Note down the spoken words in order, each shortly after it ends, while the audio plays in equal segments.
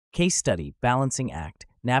Case study, Balancing Act,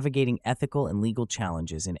 Navigating Ethical and Legal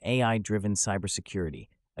Challenges in AI-Driven Cybersecurity,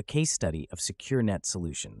 a case study of SecureNet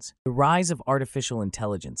solutions. The rise of artificial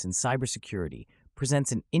intelligence in cybersecurity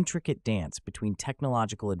presents an intricate dance between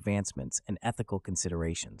technological advancements and ethical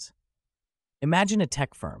considerations. Imagine a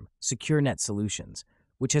tech firm, SecureNet Solutions,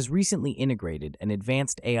 which has recently integrated an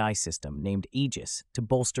advanced AI system named Aegis to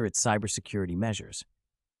bolster its cybersecurity measures.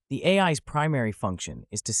 The AI's primary function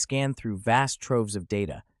is to scan through vast troves of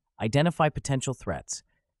data, identify potential threats,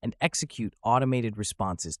 and execute automated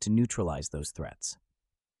responses to neutralize those threats.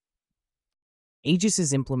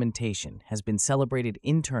 Aegis's implementation has been celebrated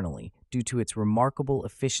internally due to its remarkable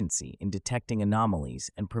efficiency in detecting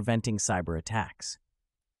anomalies and preventing cyber attacks.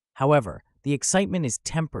 However, the excitement is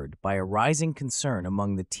tempered by a rising concern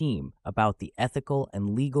among the team about the ethical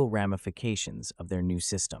and legal ramifications of their new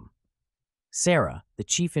system. Sarah, the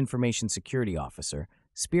Chief Information Security Officer,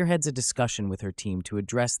 spearheads a discussion with her team to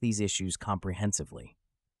address these issues comprehensively.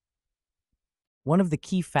 One of the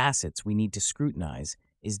key facets we need to scrutinize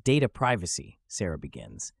is data privacy, Sarah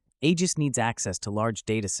begins. Aegis needs access to large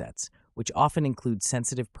datasets, which often include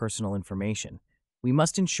sensitive personal information. We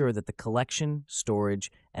must ensure that the collection,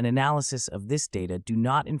 storage, and analysis of this data do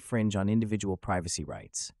not infringe on individual privacy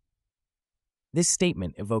rights. This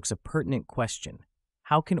statement evokes a pertinent question.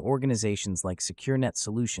 How can organizations like SecureNet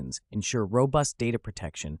Solutions ensure robust data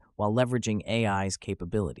protection while leveraging AI's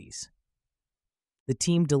capabilities? The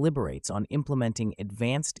team deliberates on implementing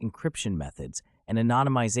advanced encryption methods and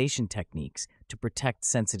anonymization techniques to protect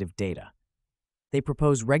sensitive data. They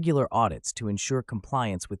propose regular audits to ensure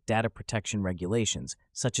compliance with data protection regulations,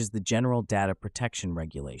 such as the General Data Protection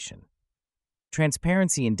Regulation.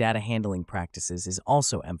 Transparency in data handling practices is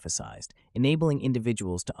also emphasized, enabling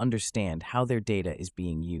individuals to understand how their data is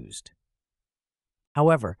being used.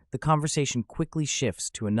 However, the conversation quickly shifts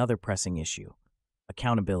to another pressing issue: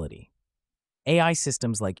 accountability. AI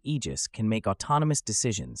systems like Aegis can make autonomous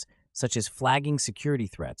decisions, such as flagging security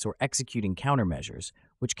threats or executing countermeasures,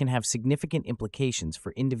 which can have significant implications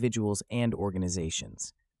for individuals and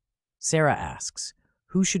organizations. Sarah asks,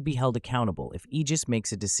 who should be held accountable if Aegis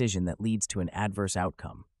makes a decision that leads to an adverse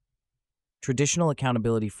outcome? Traditional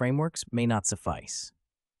accountability frameworks may not suffice.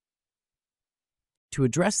 To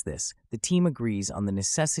address this, the team agrees on the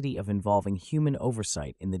necessity of involving human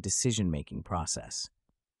oversight in the decision-making process.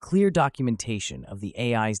 Clear documentation of the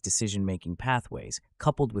AI's decision-making pathways,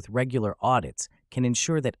 coupled with regular audits, can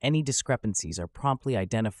ensure that any discrepancies are promptly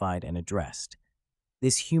identified and addressed.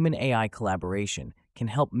 This human-AI collaboration can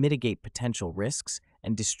help mitigate potential risks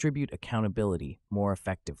and distribute accountability more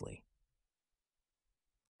effectively.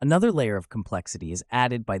 Another layer of complexity is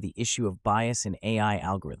added by the issue of bias in AI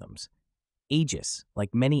algorithms. Aegis,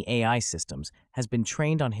 like many AI systems, has been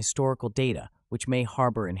trained on historical data, which may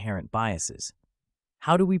harbor inherent biases.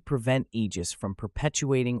 How do we prevent Aegis from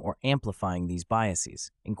perpetuating or amplifying these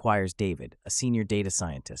biases? Inquires David, a senior data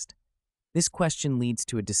scientist. This question leads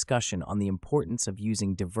to a discussion on the importance of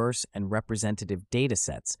using diverse and representative data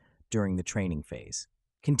sets during the training phase.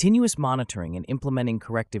 Continuous monitoring and implementing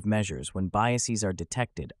corrective measures when biases are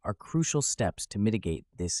detected are crucial steps to mitigate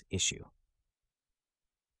this issue.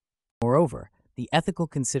 Moreover, the ethical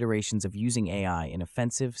considerations of using AI in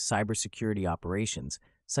offensive cybersecurity operations,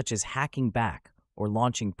 such as hacking back or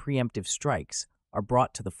launching preemptive strikes, are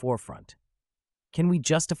brought to the forefront. Can we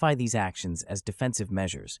justify these actions as defensive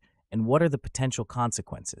measures, and what are the potential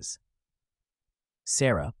consequences?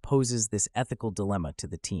 Sarah poses this ethical dilemma to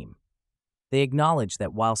the team. They acknowledge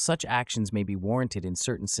that while such actions may be warranted in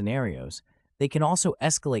certain scenarios, they can also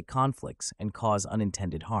escalate conflicts and cause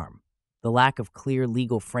unintended harm. The lack of clear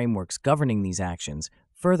legal frameworks governing these actions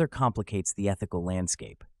further complicates the ethical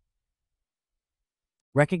landscape.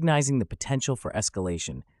 Recognizing the potential for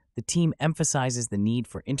escalation, the team emphasizes the need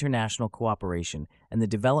for international cooperation and the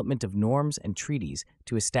development of norms and treaties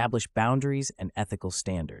to establish boundaries and ethical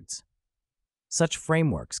standards. Such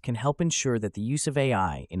frameworks can help ensure that the use of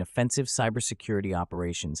AI in offensive cybersecurity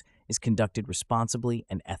operations is conducted responsibly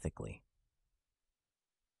and ethically.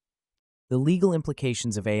 The legal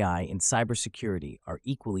implications of AI in cybersecurity are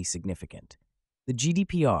equally significant. The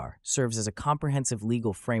GDPR serves as a comprehensive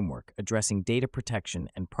legal framework addressing data protection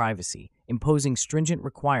and privacy, imposing stringent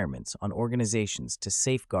requirements on organizations to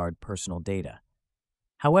safeguard personal data.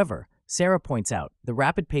 However, Sarah points out, the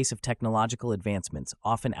rapid pace of technological advancements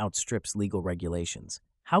often outstrips legal regulations.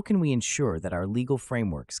 How can we ensure that our legal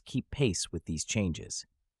frameworks keep pace with these changes?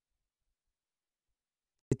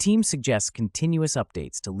 The team suggests continuous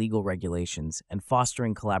updates to legal regulations and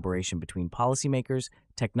fostering collaboration between policymakers,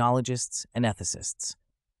 technologists, and ethicists.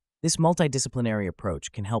 This multidisciplinary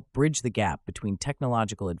approach can help bridge the gap between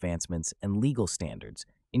technological advancements and legal standards,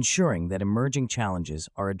 ensuring that emerging challenges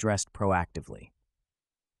are addressed proactively.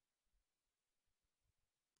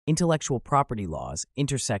 Intellectual property laws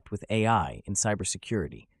intersect with AI in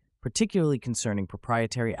cybersecurity, particularly concerning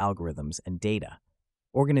proprietary algorithms and data.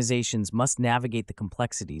 Organizations must navigate the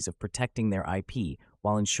complexities of protecting their IP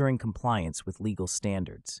while ensuring compliance with legal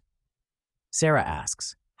standards. Sarah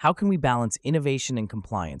asks, how can we balance innovation and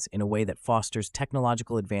compliance in a way that fosters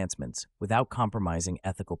technological advancements without compromising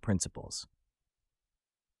ethical principles?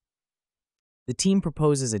 The team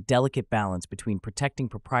proposes a delicate balance between protecting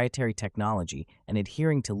proprietary technology and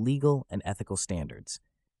adhering to legal and ethical standards.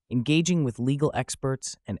 Engaging with legal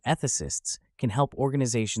experts and ethicists can help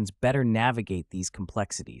organizations better navigate these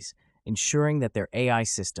complexities, ensuring that their AI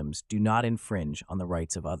systems do not infringe on the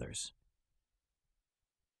rights of others.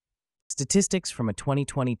 Statistics from a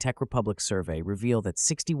 2020 Tech Republic survey reveal that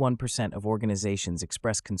 61% of organizations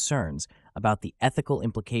express concerns about the ethical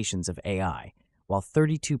implications of AI, while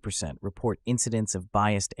 32% report incidents of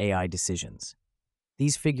biased AI decisions.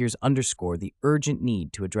 These figures underscore the urgent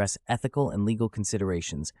need to address ethical and legal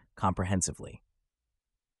considerations comprehensively.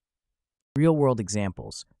 Real-world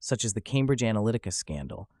examples, such as the Cambridge Analytica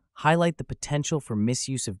scandal, highlight the potential for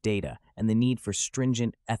misuse of data and the need for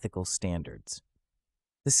stringent ethical standards.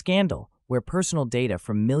 The scandal, where personal data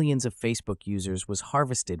from millions of Facebook users was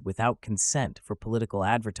harvested without consent for political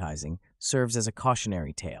advertising, serves as a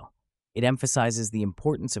cautionary tale. It emphasizes the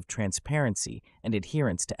importance of transparency and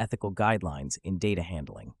adherence to ethical guidelines in data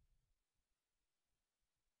handling.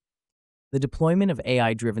 The deployment of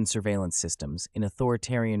AI-driven surveillance systems in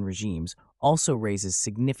authoritarian regimes also raises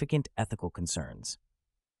significant ethical concerns.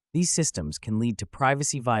 These systems can lead to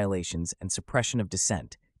privacy violations and suppression of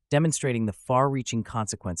dissent, demonstrating the far-reaching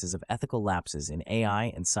consequences of ethical lapses in AI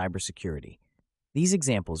and cybersecurity. These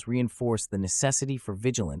examples reinforce the necessity for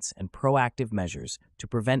vigilance and proactive measures to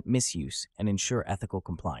prevent misuse and ensure ethical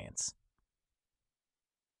compliance.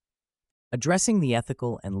 Addressing the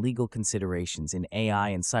ethical and legal considerations in AI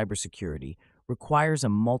and cybersecurity requires a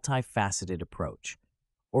multifaceted approach.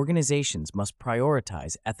 Organizations must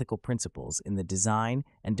prioritize ethical principles in the design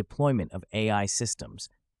and deployment of AI systems,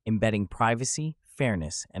 embedding privacy,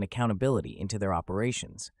 fairness, and accountability into their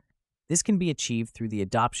operations. This can be achieved through the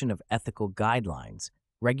adoption of ethical guidelines,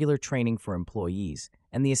 regular training for employees,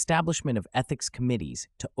 and the establishment of ethics committees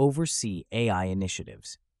to oversee AI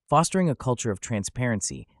initiatives. Fostering a culture of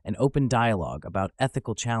transparency and open dialogue about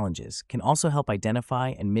ethical challenges can also help identify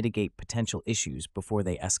and mitigate potential issues before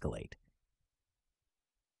they escalate.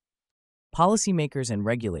 Policymakers and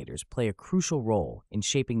regulators play a crucial role in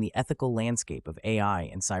shaping the ethical landscape of AI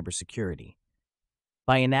and cybersecurity.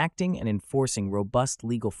 By enacting and enforcing robust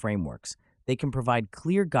legal frameworks, they can provide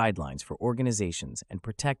clear guidelines for organizations and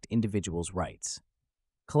protect individuals' rights.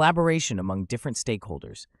 Collaboration among different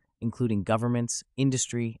stakeholders, including governments,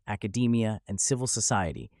 industry, academia, and civil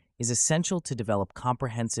society, is essential to develop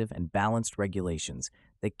comprehensive and balanced regulations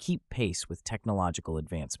that keep pace with technological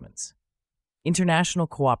advancements. International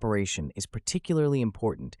cooperation is particularly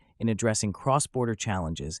important in addressing cross-border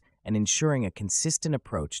challenges and ensuring a consistent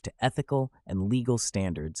approach to ethical and legal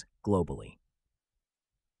standards globally.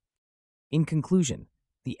 In conclusion,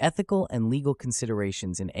 the ethical and legal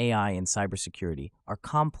considerations in AI and cybersecurity are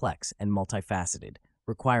complex and multifaceted,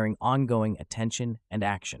 requiring ongoing attention and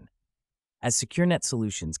action. As SecureNet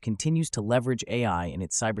Solutions continues to leverage AI in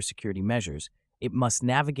its cybersecurity measures, it must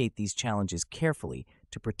navigate these challenges carefully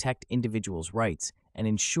to protect individuals' rights and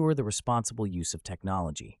ensure the responsible use of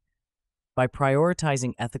technology. By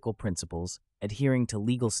prioritizing ethical principles, adhering to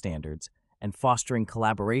legal standards, and fostering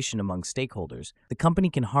collaboration among stakeholders, the company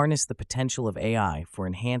can harness the potential of AI for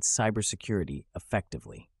enhanced cybersecurity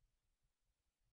effectively.